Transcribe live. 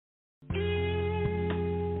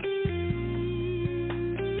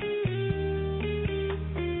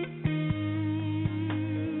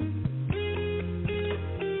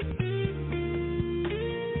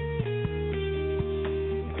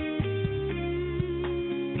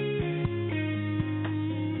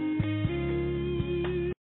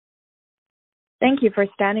Thank you for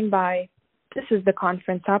standing by. This is the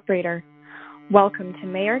conference operator. Welcome to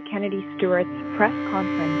Mayor Kennedy Stewart's press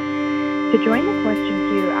conference. To join the question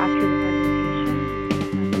queue after the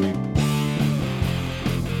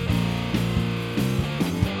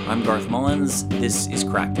presentation... I'm Garth Mullins. This is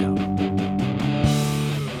Crackdown.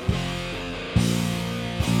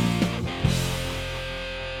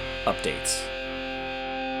 Updates.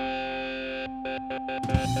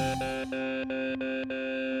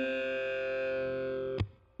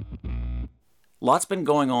 Lots been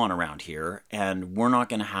going on around here, and we're not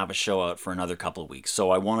going to have a show out for another couple of weeks, so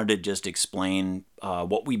I wanted to just explain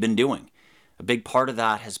what we've been doing. A big part of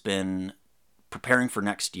that has been preparing for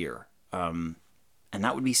next year, and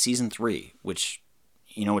that would be Season 3, which,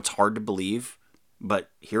 it's hard to believe, but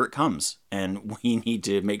here it comes, and we need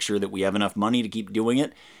to make sure that we have enough money to keep doing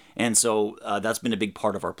it, and so that's been a big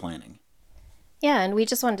part of our planning. Yeah, and we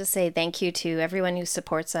just wanted to say thank you to everyone who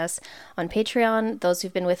supports us on Patreon, those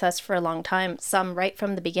who've been with us for a long time, some right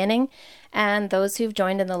from the beginning, and those who've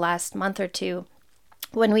joined in the last month or two,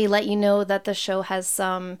 when we let you know that the show has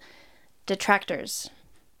some detractors.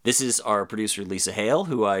 This is our producer, Lisa Hale,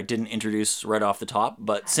 who I didn't introduce right off the top,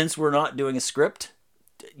 but since we're not doing a script,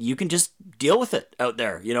 you can just deal with it out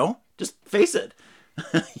there, Just face it.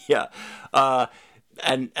 Yeah.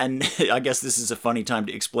 And I guess this is a funny time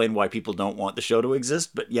to explain why people don't want the show to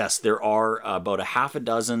exist. But yes, there are about a half a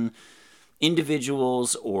dozen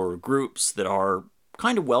individuals or groups that are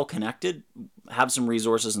kind of well connected, have some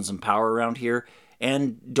resources and some power around here,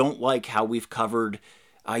 and don't like how we've covered,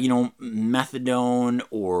 methadone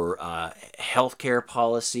or healthcare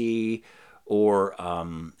policy or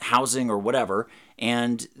housing or whatever.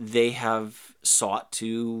 And they have sought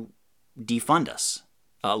to defund us.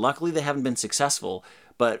 Luckily, they haven't been successful,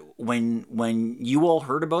 but when you all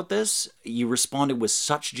heard about this, you responded with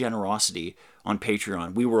such generosity on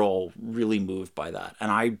Patreon. We were all really moved by that,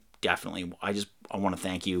 and I want to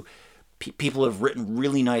thank you. People have written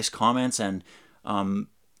really nice comments, and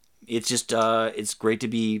it's great to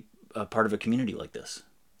be a part of a community like this.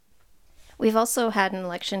 We've also had an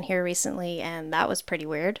election here recently, and that was pretty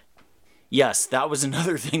weird. Yes, that was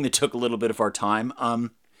another thing that took a little bit of our time.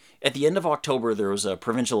 At the end of October, there was a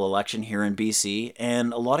provincial election here in BC,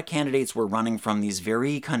 and a lot of candidates were running from these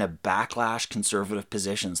very kind of backlash conservative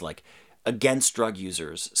positions, like against drug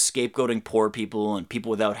users, scapegoating poor people and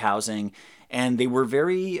people without housing, and they were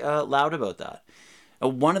very loud about that.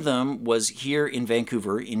 One of them was here in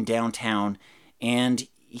Vancouver, in downtown, and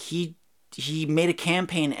he made a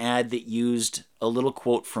campaign ad that used a little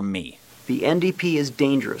quote from me. The NDP is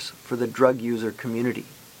dangerous for the drug user community.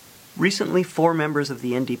 Recently, 4 members of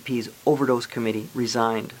the NDP's overdose committee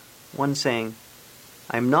resigned, one saying,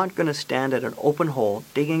 "I'm not going to stand at an open hole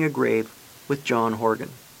digging a grave with John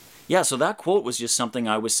Horgan." Yeah, so that quote was just something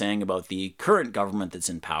I was saying about the current government that's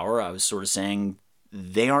in power. I was sort of saying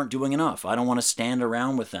they aren't doing enough. I don't want to stand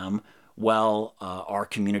around with them while our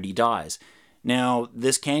community dies. Now,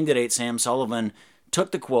 this candidate, Sam Sullivan,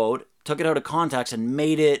 took the quote, took it out of context, and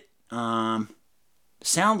made it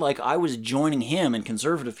sound like I was joining him and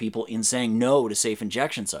conservative people in saying no to safe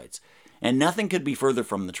injection sites. And nothing could be further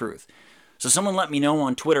from the truth. So someone let me know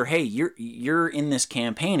on Twitter, hey, you're in this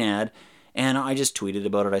campaign ad, and I just tweeted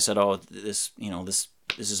about it. I said, this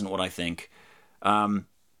isn't what I think. And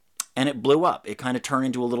it blew up. It kind of turned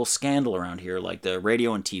into a little scandal around here. Like the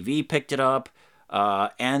radio and TV picked it up,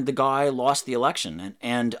 and the guy lost the election.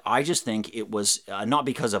 And I just think it was not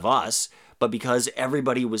because of us, but because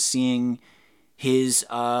everybody was seeing his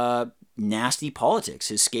nasty politics,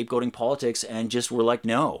 his scapegoating politics, and just were like,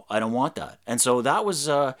 no, I don't want that. And so that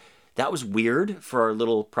was weird for our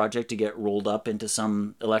little project to get rolled up into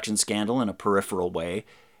some election scandal in a peripheral way.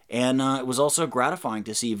 And it was also gratifying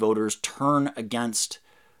to see voters turn against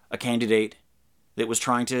a candidate that was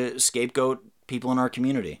trying to scapegoat people in our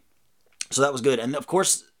community. So that was good. And of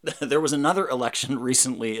course, there was another election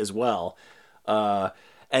recently as well.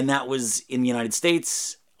 And that was in the United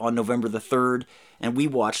States on November the 3rd, and we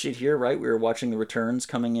watched it here, right? We were watching the returns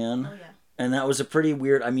coming in. Oh, yeah. And that was a pretty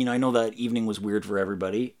weird, I know that evening was weird for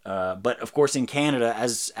everybody, but of course in Canada,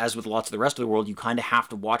 as with lots of the rest of the world, you kind of have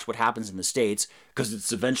to watch what happens in the States, because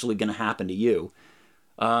it's eventually going to happen to you.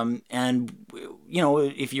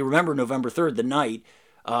 If you remember November 3rd, the night,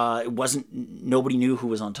 nobody knew who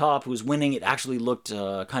was on top, who was winning. It actually looked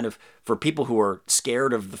kind of, for people who are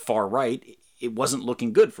scared of the far right, it wasn't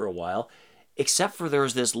looking good for a while. Except for there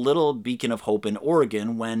was this little beacon of hope in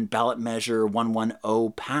Oregon when ballot measure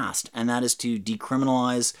 110 passed, and that is to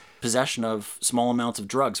decriminalize possession of small amounts of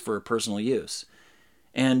drugs for personal use.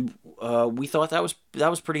 And we thought that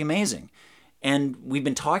was pretty amazing. And we've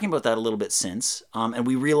been talking about that a little bit since, and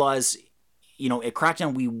we realize, at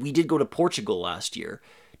Crackdown, we did go to Portugal last year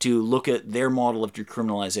to look at their model of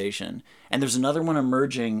decriminalization. And there's another one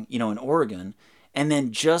emerging, in Oregon. And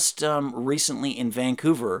then just recently in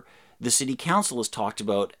Vancouver, the city council has talked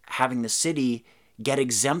about having the city get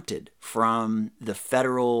exempted from the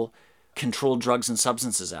federal Controlled Drugs and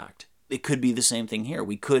Substances Act. It could be the same thing here.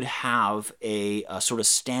 We could have a sort of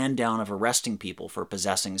stand down of arresting people for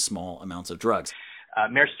possessing small amounts of drugs.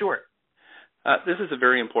 Mayor Stewart. This is a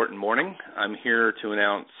very important morning. I'm here to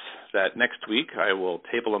announce that next week I will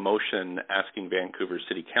table a motion asking Vancouver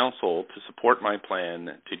City Council to support my plan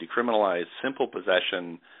to decriminalize simple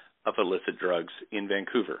possession of illicit drugs in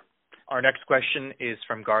Vancouver. Our next question is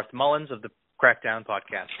from Garth Mullins of the Crackdown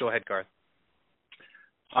podcast. Go ahead, Garth.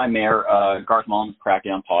 Hi, Mayor. Garth Mullins,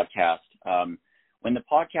 Crackdown podcast. When the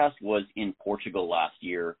podcast was in Portugal last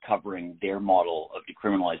year covering their model of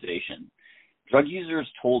decriminalization, drug users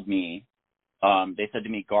told me, they said to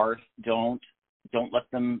me, Garth, don't let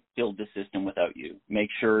them build the system without you. Make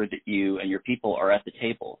sure that you and your people are at the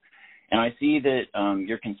table. And I see that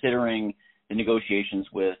you're considering the negotiations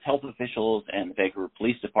with health officials and the Vancouver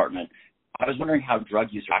Police Department. I was wondering how drug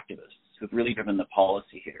user activists who've really driven the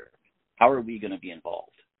policy here, how are we going to be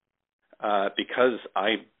involved? Because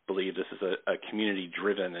I believe this is a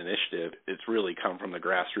community-driven initiative, it's really come from the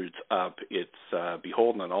grassroots up. It's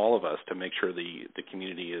beholden on all of us to make sure the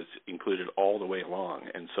community is included all the way along.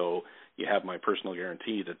 And so you have my personal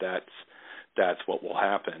guarantee that that's what will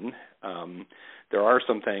happen. There are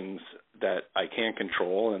some things that I can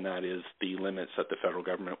control, and that is the limits that the federal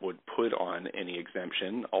government would put on any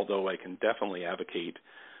exemption, although I can definitely advocate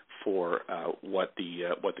for what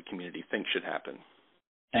the community thinks should happen.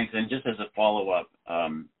 Thanks. And just as a follow-up,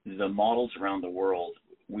 the models around the world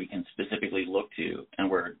we can specifically look to and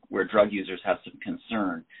where drug users have some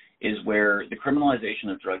concern is where the criminalization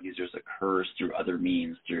of drug users occurs through other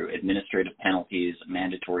means, through administrative penalties,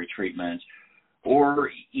 mandatory treatment, or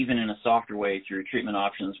even in a softer way through treatment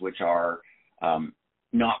options which are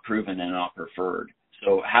not proven and not preferred.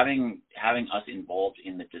 So having us involved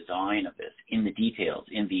in the design of this, in the details,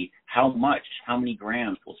 in the how many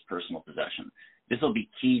grams was personal possession, this will be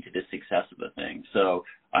key to the success of the thing. So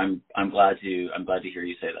I'm glad to hear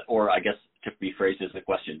you say that. Or I guess to rephrase this as a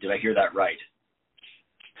question, did I hear that right?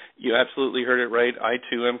 You absolutely heard it right. I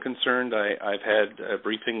too am concerned. I've had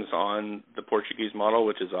briefings on the Portuguese model,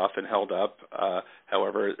 which is often held up.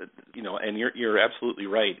 However, and you're absolutely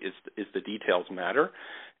right. Is the details matter?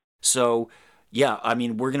 So, yeah, I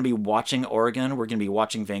mean, we're going to be watching Oregon, we're going to be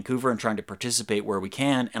watching Vancouver and trying to participate where we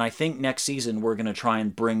can. And I think next season we're going to try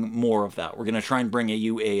and bring more of that. We're going to try and bring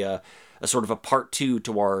a sort of a part two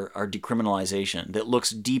to our decriminalization that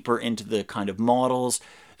looks deeper into the kind of models,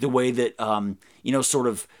 the way that, sort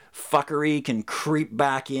of fuckery can creep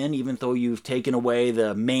back in, even though you've taken away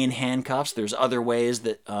the main handcuffs. There's other ways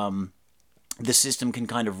that the system can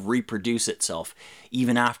kind of reproduce itself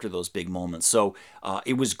even after those big moments. So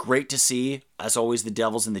it was great to see, as always, the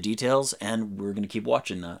devil's in the details, and we're going to keep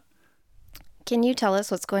watching that. Can you tell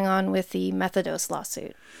us what's going on with the methadose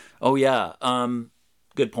lawsuit? Oh, yeah.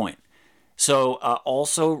 Good point. So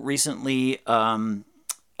also recently,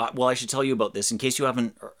 I should tell you about this in case you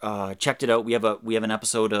haven't checked it out. We have an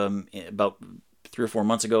episode about 3 or 4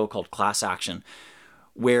 months ago called Class Action,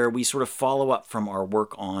 where we sort of follow up from our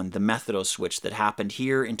work on the methadone switch that happened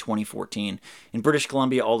here in 2014. In British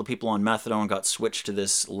Columbia, all the people on methadone got switched to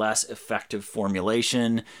this less effective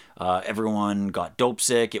formulation. Everyone got dope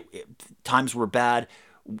sick. Times were bad.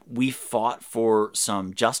 We fought for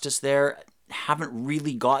some justice there, haven't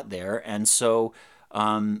really got there. And so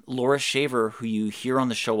Laura Shaver, who you hear on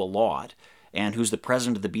the show a lot, and who's the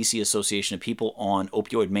president of the BC Association of People on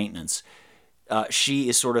Opioid Maintenance, she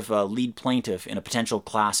is sort of a lead plaintiff in a potential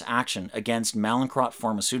class action against Mallinckrodt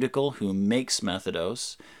Pharmaceutical, who makes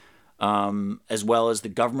methadose, as well as the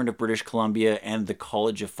government of British Columbia and the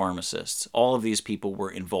College of Pharmacists. All of these people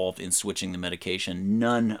were involved in switching the medication.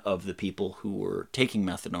 None of the people who were taking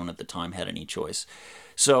methadone at the time had any choice.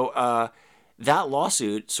 So that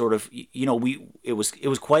lawsuit sort of, it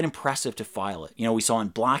was quite impressive to file it. We saw in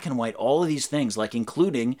black and white all of these things, like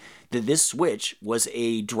including that this switch was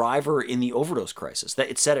a driver in the overdose crisis.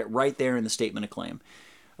 That it said it right there in the statement of claim.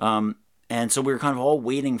 And so we were kind of all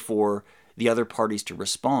waiting for the other parties to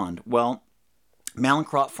respond. Well,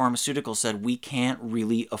 Mallinckrodt Pharmaceutical said, we can't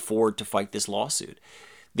really afford to fight this lawsuit.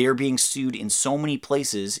 They're being sued in so many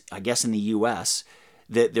places, I guess in the U.S.,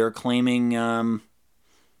 that they're claiming,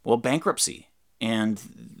 bankruptcy. And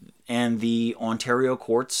the Ontario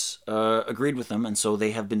courts agreed with them, and so they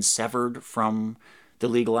have been severed from the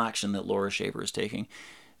legal action that Laura Shaver is taking.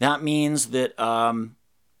 That means that,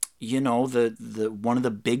 the one of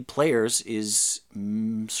the big players is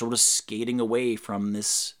sort of skating away from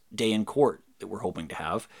this day in court that we're hoping to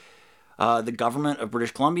have. The government of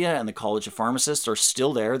British Columbia and the College of Pharmacists are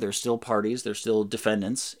still there. They're still parties. They're still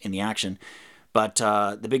defendants in the action. But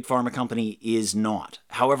the big pharma company is not.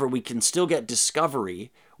 However, we can still get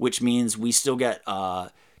discovery, which means we still get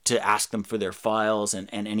to ask them for their files and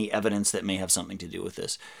any evidence that may have something to do with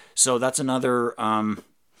this. So that's another,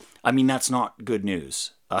 that's not good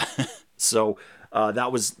news. So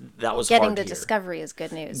that was getting hard the to hear. Discovery is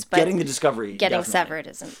good news. But getting the discovery, getting definitely. severed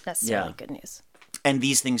isn't necessarily good news. And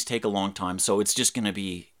these things take a long time, so it's just going to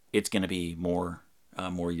be more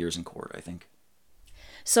years in court, I think.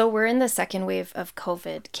 So we're in the second wave of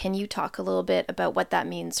COVID. Can you talk a little bit about what that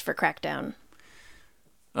means for Crackdown?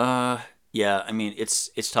 Yeah, I mean,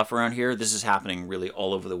 it's tough around here. This is happening really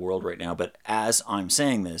all over the world right now. But as I'm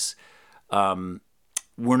saying this,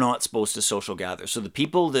 we're not supposed to social gather. So the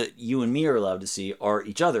people that you and me are allowed to see are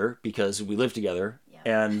each other because we live together. Yeah.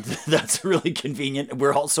 And that's really convenient.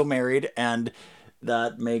 We're also married, and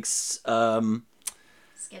that makes...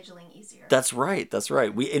 scheduling easier. That's right.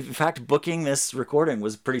 In fact, booking this recording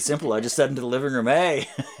was pretty simple. I just said into the living room, hey,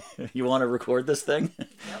 you want to record this thing?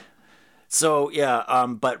 Yep. So, yeah,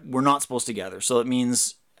 but we're not supposed to gather. So it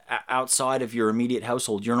means outside of your immediate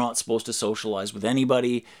household, you're not supposed to socialize with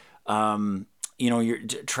anybody. Your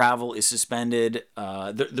travel is suspended.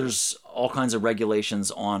 There's all kinds of regulations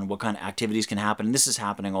on what kind of activities can happen. And this is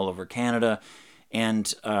happening all over Canada.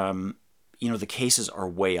 And, the cases are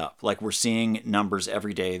way up. Like, we're seeing numbers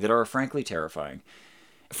every day that are frankly terrifying.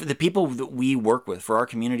 For the people that we work with, for our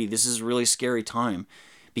community, this is a really scary time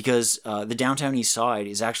because the downtown east side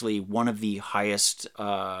is actually one of the highest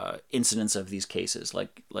incidents of these cases.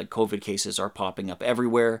 Like COVID cases are popping up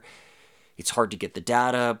everywhere. It's hard to get the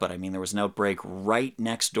data, but I mean, there was an outbreak right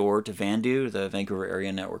next door to VANDU, the Vancouver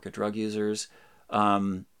Area Network of Drug Users.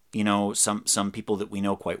 Some people that we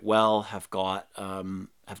know quite well have gotten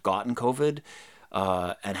COVID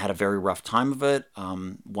and had a very rough time of it.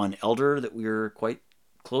 One elder that we were quite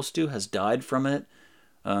close to has died from it.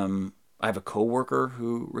 I have a coworker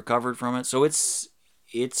who recovered from it. So it's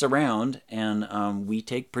around, and we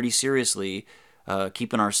take pretty seriously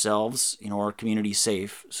keeping ourselves, our community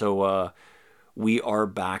safe. So we are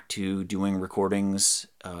back to doing recordings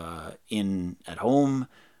at home,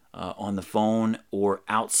 on the phone, or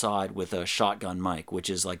outside with a shotgun mic, which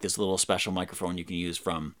is like this little special microphone you can use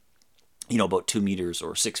from, about 2 meters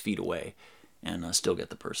or 6 feet away, and still get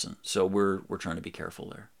the person. So we're trying to be careful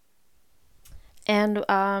there. And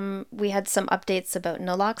we had some updates about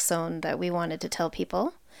naloxone that we wanted to tell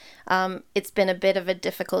people. It's been a bit of a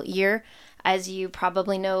difficult year. As you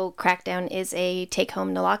probably know, Crackdown is a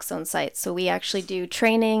take-home naloxone site. So we actually do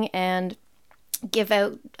training and give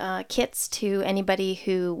out kits to anybody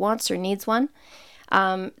who wants or needs one.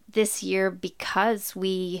 This year, because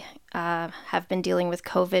we have been dealing with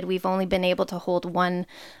COVID, we've only been able to hold one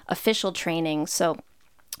official training. So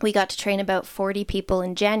we got to train about 40 people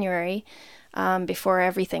in January before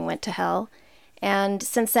everything went to hell. And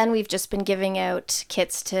since then, we've just been giving out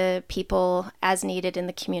kits to people as needed in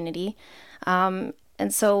the community. And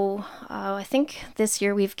so I think this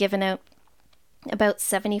year we've given out about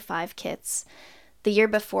 75 kits. The year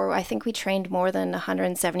before, I think we trained more than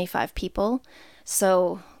 175 people.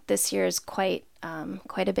 So this year is quite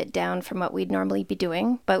a bit down from what we'd normally be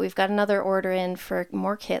doing. But we've got another order in for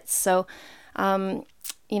more kits. So,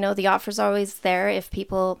 the offer's always there if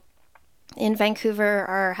people in Vancouver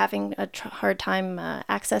are having a hard time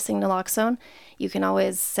accessing naloxone. You can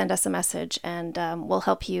always send us a message, and we'll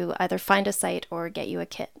help you either find a site or get you a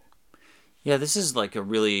kit. Yeah, this is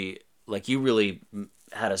you really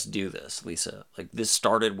had us do this, Lisa. Like, this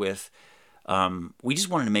started with, we just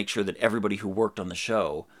wanted to make sure that everybody who worked on the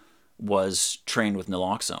show was trained with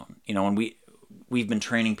naloxone. And we've been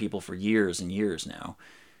training people for years and years now.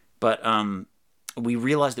 But we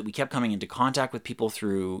realized that we kept coming into contact with people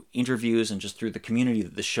through interviews and just through the community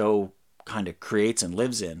that the show kind of creates and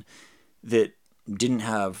lives in that didn't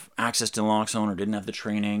have access to naloxone or didn't have the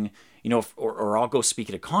training, or I'll go speak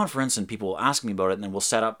at a conference and people will ask me about it, and then we'll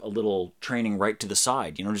set up a little training right to the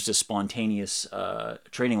side, just a spontaneous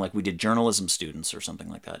training like we did journalism students or something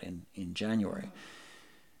like that in January.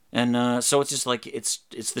 And so it's just like, it's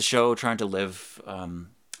the show trying to live,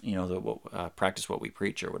 practice what we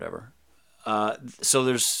preach or whatever. So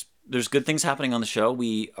there's good things happening on the show.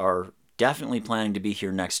 We are definitely planning to be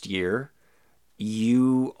here next year.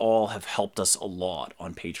 You all have helped us a lot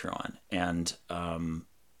on Patreon, and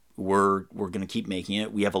we're going to keep making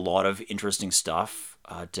it. We have a lot of interesting stuff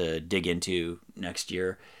to dig into next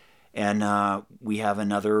year, and we have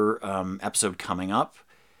another episode coming up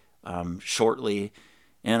shortly.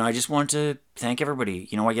 And I just want to thank everybody.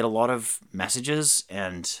 You know, I get a lot of messages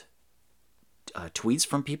and tweets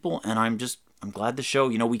from people, and I'm glad the show,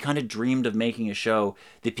 you know, we kind of dreamed of making a show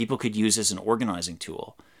that people could use as an organizing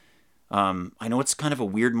tool. I know it's kind of a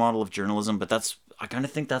weird model of journalism, but I kind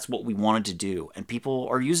of think that's what we wanted to do. And people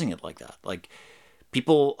are using it like that. Like,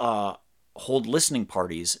 people hold listening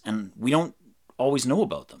parties, and we don't always know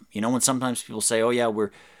about them. You know, and sometimes people say, oh yeah,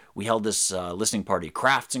 we held this listening party,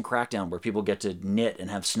 Crafts and Crackdown, where people get to knit and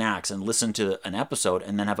have snacks and listen to an episode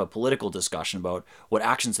and then have a political discussion about what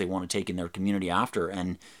actions they want to take in their community after.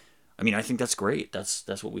 And I mean, I think that's great. That's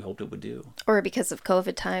what we hoped it would do. Or because of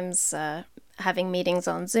COVID times, having meetings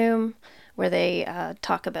on Zoom where they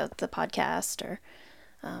talk about the podcast or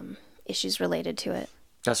issues related to it.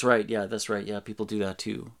 That's right. Yeah, that's right. Yeah, people do that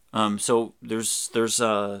too. So there's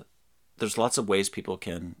lots of ways people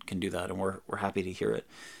can do that, and we're happy to hear it.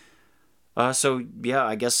 So yeah,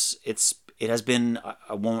 I guess it has been,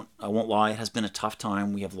 I won't lie, it has been a tough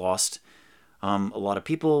time. We have lost a lot of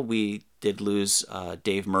people. We did lose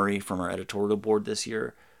Dave Murray from our editorial board this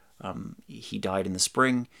year. He died in the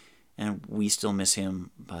spring, and we still miss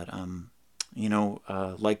him. But you know,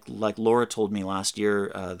 like Laura told me last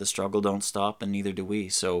year, the struggle don't stop, and neither do we.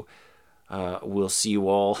 So we'll see you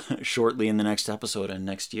all shortly in the next episode and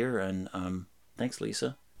next year. And thanks,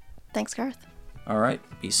 Lisa. Thanks, Garth. All right.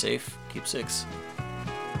 Be safe. Keep 6.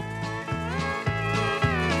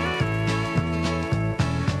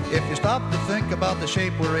 If you stop to think about the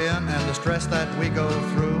shape we're in and the stress that we go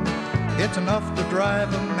through, it's enough to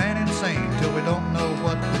drive a man insane till we don't know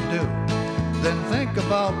what to do. Then think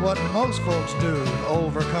about what most folks do to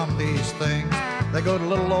overcome these things. They go to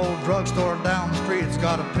little old drugstore down the street, it's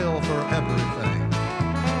got a pill for everything.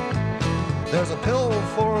 There's a pill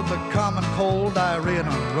for the common cold, diarrhea and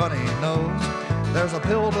a runny nose. There's a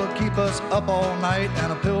pill to keep us up all night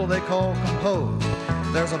and a pill they call Compose.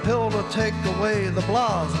 There's a pill to take away the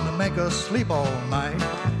blahs and to make us sleep all night.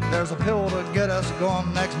 There's a pill to get us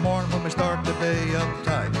going next morning when we start the day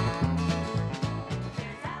uptight.